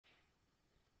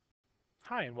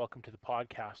Hi, and welcome to the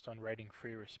podcast on writing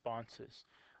free responses.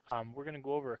 We're going to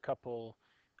go over a couple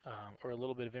or a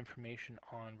little bit of information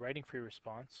on writing free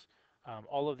response.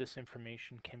 All of this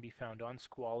information can be found on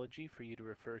Schoology for you to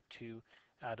refer to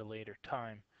at a later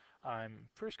time. I'm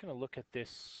first going to look at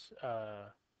this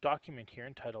document here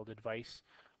entitled Advice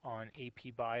on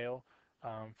AP Bio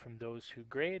from those who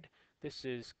grade. This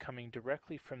is coming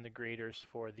directly from the graders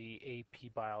for the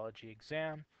AP Biology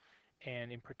exam,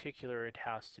 and in particular it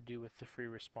has to do with the free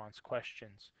response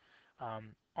questions.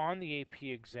 On the AP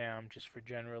exam, just for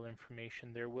general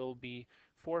information, there will be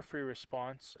four free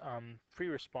response. Free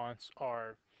response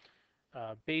are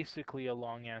basically a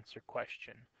long answer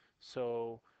question.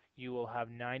 So you will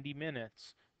have 90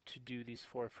 minutes to do these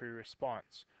four free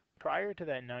response. Prior to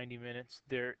that 90 minutes,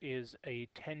 there is a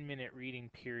 10-minute reading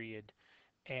period,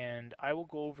 and I will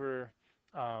go over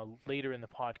later in the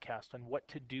podcast on what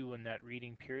to do in that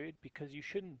reading period, because you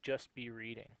shouldn't just be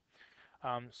reading.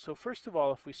 So first of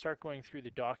all, if we start going through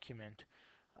the document,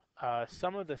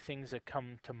 some of the things that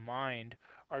come to mind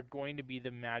are going to be the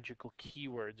magical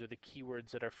keywords, or the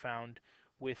keywords that are found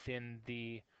within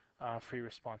the free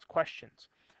response questions.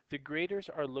 The graders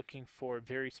are looking for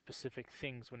very specific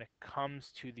things when it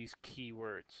comes to these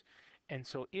keywords. And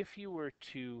so if you were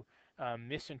to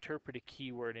misinterpret a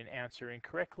keyword and answer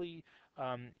incorrectly,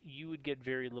 you would get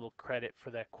very little credit for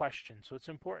that question. So it's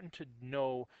important to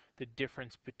know the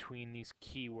difference between these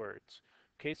keywords.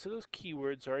 Okay, so those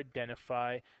keywords are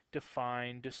identify,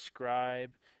 define,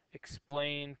 describe,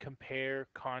 explain, compare,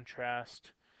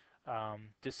 contrast,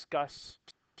 discuss.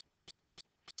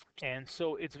 And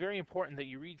so it's very important that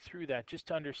you read through that just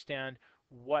to understand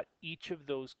what each of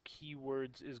those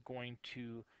keywords is going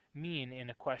to mean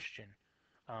in a question,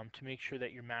 to make sure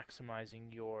that you're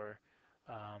maximizing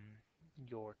um,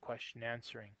 your question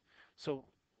answering. So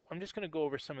I'm just going to go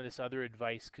over some of this other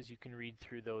advice because you can read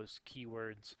through those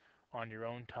keywords on your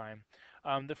own time.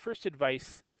 The first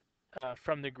advice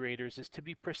from the graders is to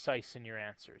be precise in your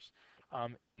answers.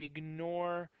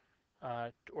 Ignore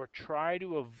or try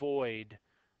to avoid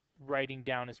writing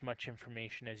down as much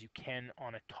information as you can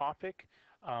on a topic.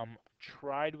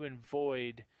 Try to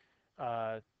avoid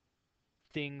uh,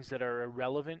 things that are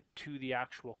irrelevant to the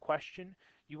actual question.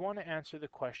 You want to answer the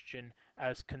question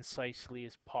as concisely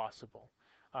as possible.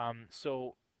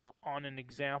 So on an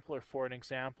example, or for an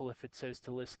example, if it says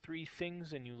to list three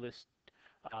things and you list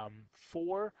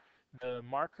four, the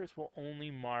markers will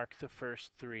only mark the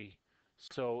first three.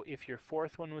 So if your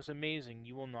fourth one was amazing,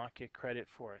 you will not get credit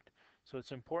for it. So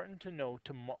it's important to know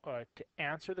to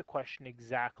answer the question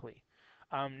exactly.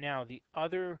 Now, the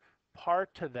other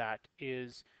part to that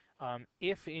is,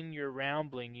 if in your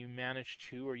rambling you managed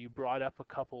to, or you brought up a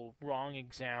couple wrong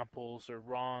examples or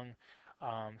wrong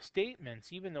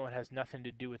statements, even though it has nothing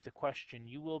to do with the question,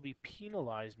 you will be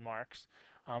penalized marks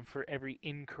for every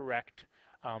incorrect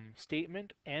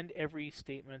statement and every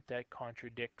statement that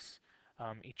contradicts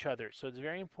each other. So it's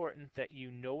very important that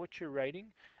you know what you're writing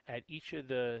at each of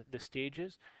the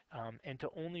stages, and to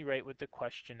only write what the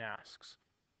question asks.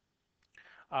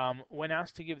 When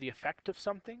asked to give the effect of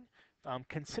something,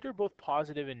 consider both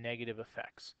positive and negative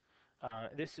effects.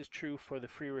 This is true for the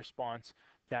free response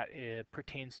that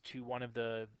pertains to one of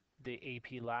the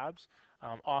AP labs.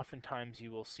 Oftentimes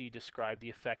you will see described the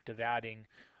effect of adding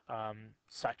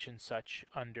such and such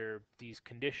under these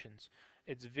conditions.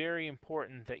 It's very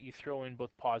important that you throw in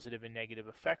both positive and negative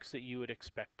effects that you would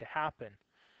expect to happen.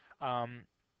 Um,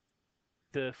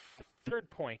 the third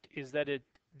point is that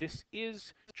this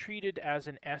is treated as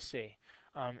an essay,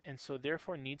 and so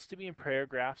therefore needs to be in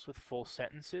paragraphs with full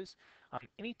sentences.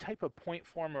 Any type of point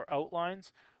form or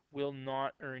outlines will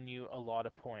not earn you a lot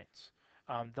of points.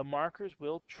 The markers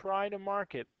will try to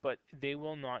mark it, but they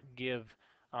will not give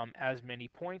as many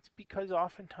points, because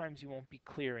oftentimes you won't be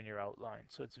clear in your outline.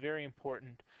 So it's very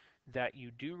important that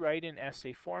you do write in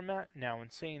essay format. Now, in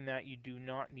saying that, you do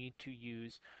not need to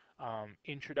use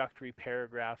introductory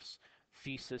paragraphs,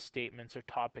 thesis statements, or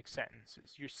topic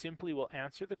sentences. You simply will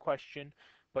answer the question,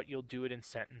 but you'll do it in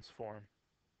sentence form.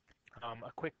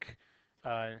 A quick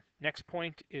next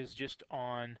point is just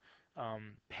on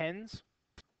pens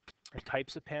and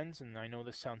types of pens, and I know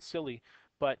this sounds silly,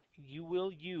 but you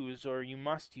will use, or you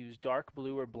must use, dark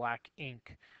blue or black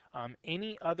ink.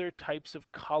 Any other types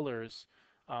of colors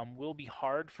will be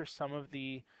hard for some of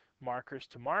the markers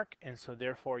to mark, and so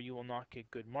therefore you will not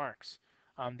get good marks.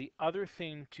 The other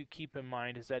thing to keep in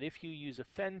mind is that if you use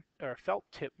a felt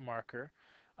tip marker,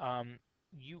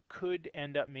 you could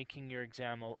end up making your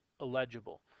exam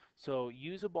illegible. So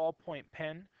use a ballpoint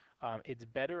pen. It's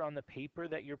better on the paper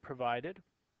that you're provided,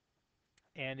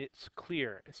 and it's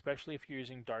clear, especially if you're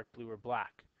using dark blue or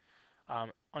black.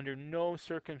 Under no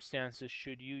circumstances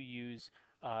should you use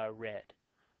red.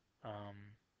 Um,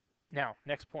 Now,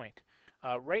 next point.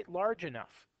 Write large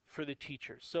enough for the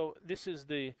teacher. So this is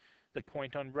the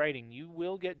point on writing. You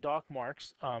will get dock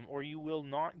marks, or you will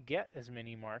not get as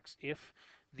many marks if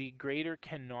the grader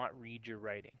cannot read your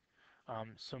writing.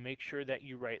 So make sure that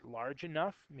you write large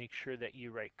enough, make sure that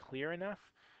you write clear enough,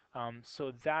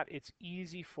 so that it's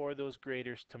easy for those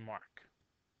graders to mark.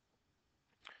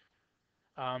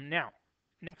 Now,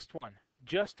 next one.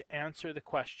 Just answer the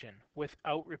question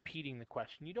without repeating the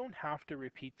question. You don't have to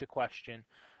repeat the question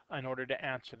in order to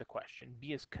answer the question.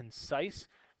 Be as concise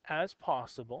as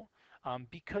possible,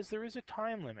 because there is a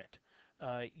time limit.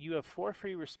 You have 4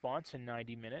 free response in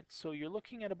 90 minutes, so you're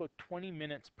looking at about 20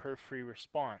 minutes per free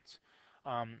response.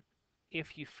 Um,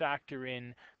 if you factor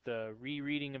in the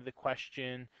rereading of the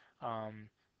question,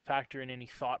 factor in any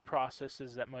thought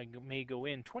processes that may go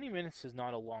in, 20 minutes is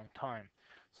not a long time.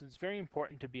 So it's very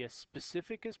important to be as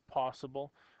specific as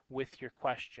possible with your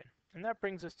question. And that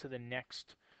brings us to the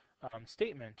next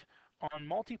statement. On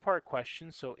multi-part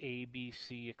questions, so A, B,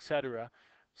 C, etc.,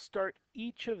 start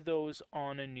each of those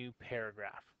on a new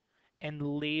paragraph and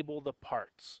label the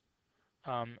parts,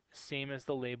 same as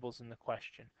the labels in the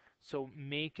question. So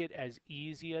make it as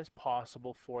easy as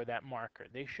possible for that marker.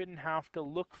 They shouldn't have to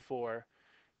look for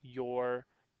your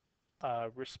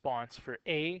response for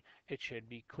A. It should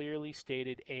be clearly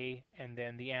stated A and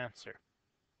then the answer.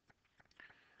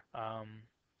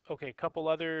 Okay, a couple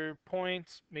other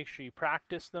points. Make sure you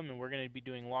practice them, and we're going to be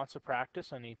doing lots of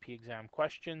practice on AP exam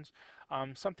questions.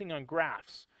 Something on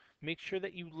graphs. Make sure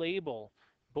that you label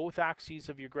both axes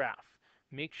of your graph.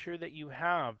 Make sure that you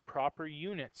have proper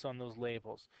units on those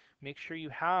labels. Make sure you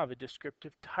have a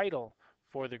descriptive title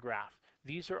for the graph.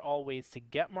 These are all ways to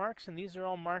get marks, and these are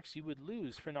all marks you would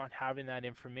lose for not having that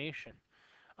information.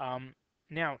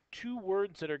 Now, 2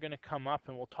 words that are going to come up,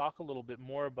 and we'll talk a little bit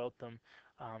more about them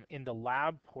in the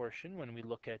lab portion when we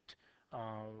look at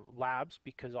labs,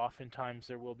 because oftentimes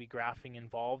there will be graphing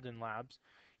involved in labs.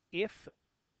 If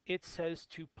it says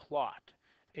to plot,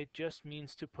 it just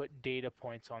means to put data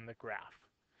points on the graph.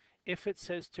 If it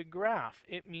says to graph,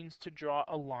 it means to draw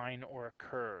a line or a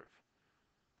curve.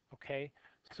 Okay,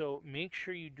 so make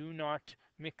sure you do not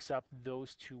mix up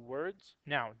those 2 words.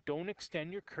 Now, don't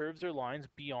extend your curves or lines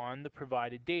beyond the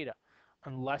provided data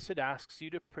unless it asks you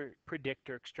to predict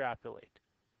or extrapolate.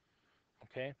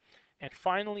 Okay, and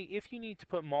finally, if you need to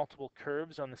put multiple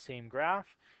curves on the same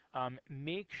graph,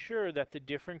 make sure that the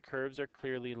different curves are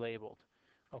clearly labeled.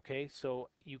 Okay, so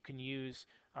you can use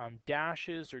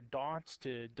dashes or dots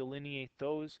to delineate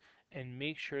those, and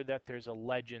make sure that there's a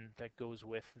legend that goes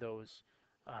with those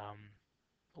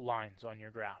lines on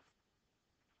your graph.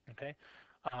 Okay,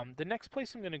 the next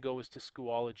place I'm going to go is to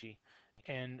Schoology,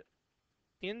 and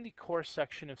in the course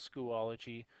section of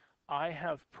Schoology, I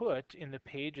have put in the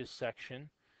pages section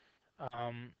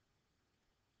um,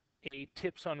 a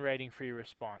tips on writing for your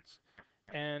response,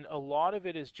 and a lot of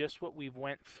it is just what we've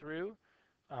went through,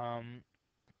 um,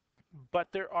 but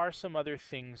there are some other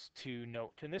things to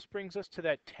note, and this brings us to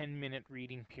that 10-minute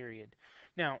reading period.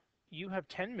 Now, you have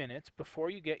 10 minutes before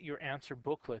you get your answer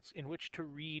booklets in which to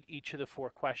read each of the 4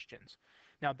 questions.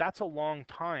 Now, that's a long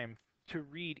time to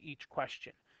read each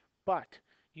question, but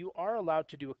you are allowed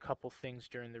to do a couple things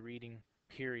during the reading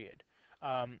period.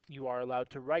 You are allowed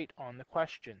to write on the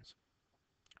questions.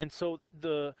 And so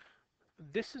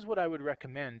this is what I would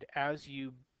recommend as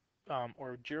you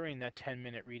or during that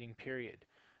 10-minute reading period.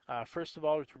 First of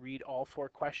all, to read all 4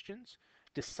 questions.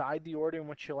 Decide the order in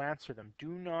which you'll answer them. Do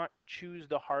not choose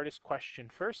the hardest question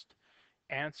first.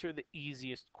 Answer the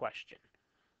easiest question.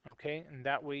 Okay, and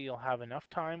that way you'll have enough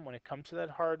time when it comes to that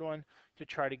hard one to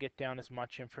try to get down as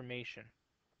much information.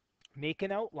 Make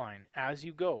an outline as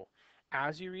you go.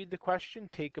 As you read the question,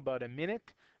 take about a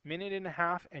minute, minute and a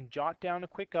half, and jot down a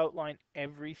quick outline,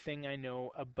 everything I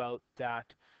know about that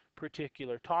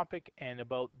particular topic and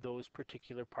about those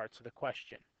particular parts of the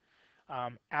question.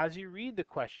 As you read the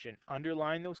question,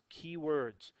 underline those key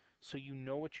words so you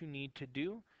know what you need to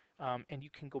do, and you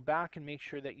can go back and make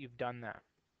sure that you've done that.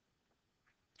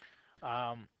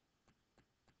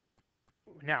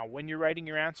 Now, when you're writing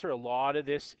your answer, a lot of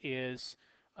this is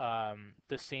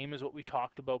the same as what we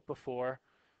talked about before.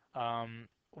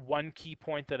 One key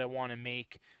point that I want to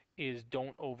make is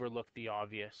don't overlook the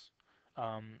obvious.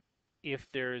 If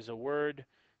there is a word,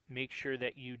 make sure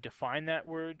that you define that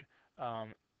word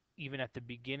even at the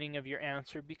beginning of your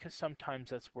answer, because sometimes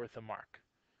that's worth a mark.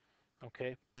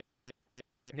 Okay.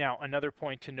 Now, another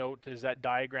point to note is that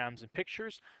diagrams and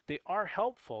pictures, they are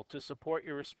helpful to support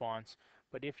your response,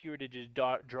 but if you were to just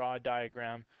draw a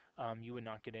diagram you would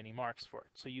not get any marks for it.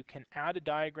 So you can add a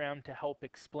diagram to help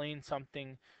explain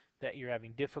something that you're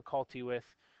having difficulty with,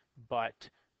 but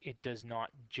it does not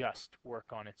just work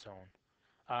on its own.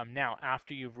 Now,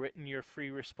 after you've written your free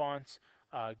response,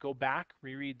 go back,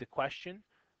 reread the question,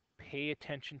 pay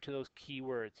attention to those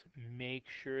keywords. Make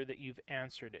sure that you've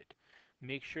answered it.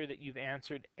 Make sure that you've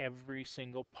answered every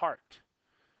single part.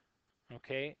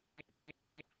 Okay?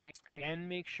 And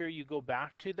make sure you go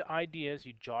back to the ideas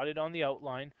you jotted on the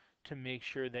outline to make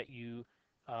sure that you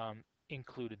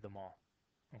included them all.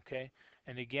 Okay?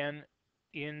 And again,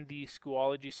 in the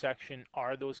Schoology section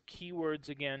are those keywords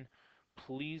again.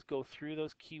 Please go through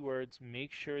those keywords,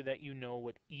 make sure that you know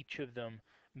what each of them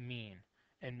mean,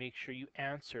 and make sure you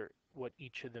answer what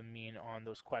each of them mean on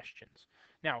those questions.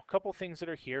 Now, a couple things that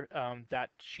are here. That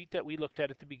sheet that we looked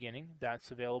at the beginning,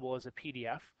 that's available as a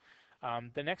PDF.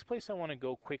 The next place I want to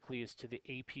go quickly is to the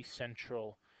AP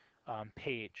Central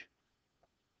page,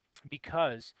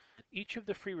 because each of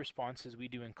the free responses we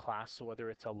do in class, so whether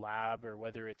it's a lab or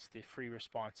whether it's the free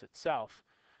response itself,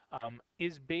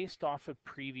 is based off of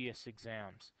previous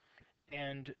exams.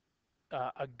 And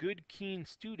a good, keen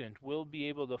student will be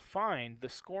able to find the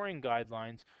scoring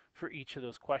guidelines for each of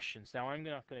those questions. Now, I'm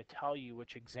not going to tell you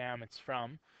which exam it's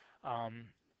from,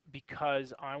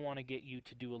 because I want to get you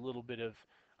to do a little bit of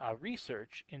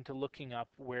research into looking up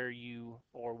where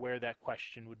that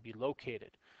question would be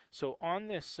located. So on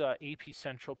this AP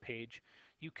Central page,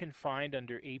 you can find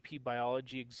under AP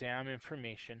Biology exam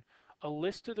information a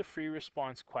list of the free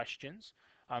response questions.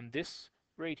 This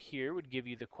right here would give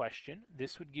you the question.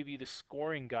 This would give you the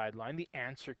scoring guideline, the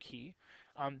answer key.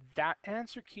 That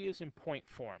answer key is in point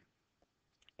form.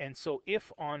 And so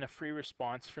if on a free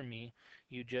response from me,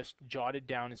 you just jotted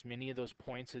down as many of those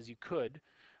points as you could,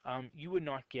 you would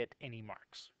not get any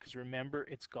marks. Because remember,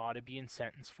 it's got to be in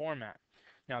sentence format.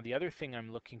 Now, the other thing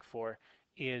I'm looking for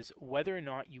is whether or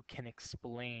not you can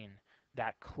explain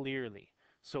that clearly.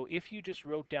 So if you just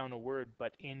wrote down a word,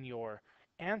 but in your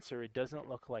answer it doesn't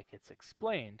look like it's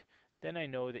explained, then I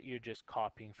know that you're just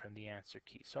copying from the answer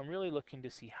key. So I'm really looking to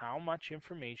see how much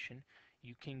information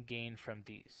you can gain from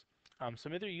these.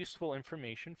 Some other useful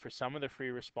information for some of the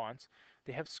free response,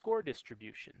 they have score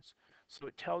distributions. So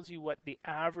it tells you what the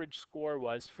average score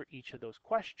was for each of those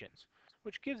questions,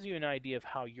 which gives you an idea of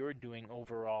how you're doing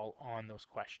overall on those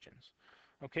questions.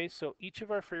 Okay, so each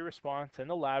of our free response and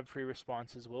the lab free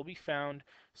responses will be found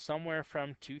somewhere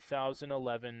from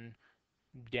 2011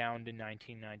 down to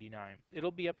 1999.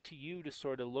 It'll be up to you to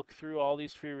sort of look through all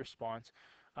these free response,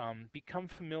 become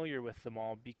familiar with them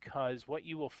all, because what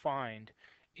you will find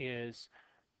is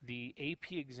the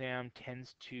AP exam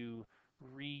tends to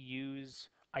reuse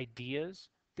ideas.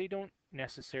 They don't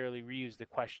necessarily reuse the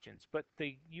questions, but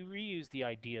you reuse the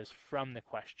ideas from the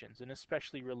questions, and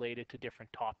especially related to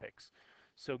different topics.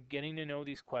 So getting to know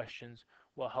these questions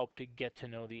will help to get to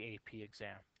know the AP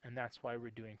exam, and that's why we're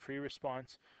doing free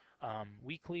response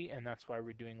weekly, and that's why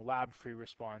we're doing lab free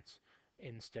response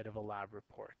instead of a lab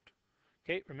report.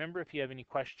 Okay, remember, if you have any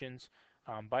questions,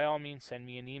 by all means send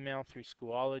me an email through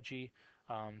Schoology,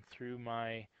 through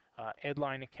my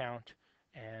Edline account,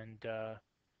 and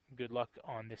good luck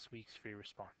on this week's free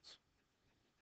response.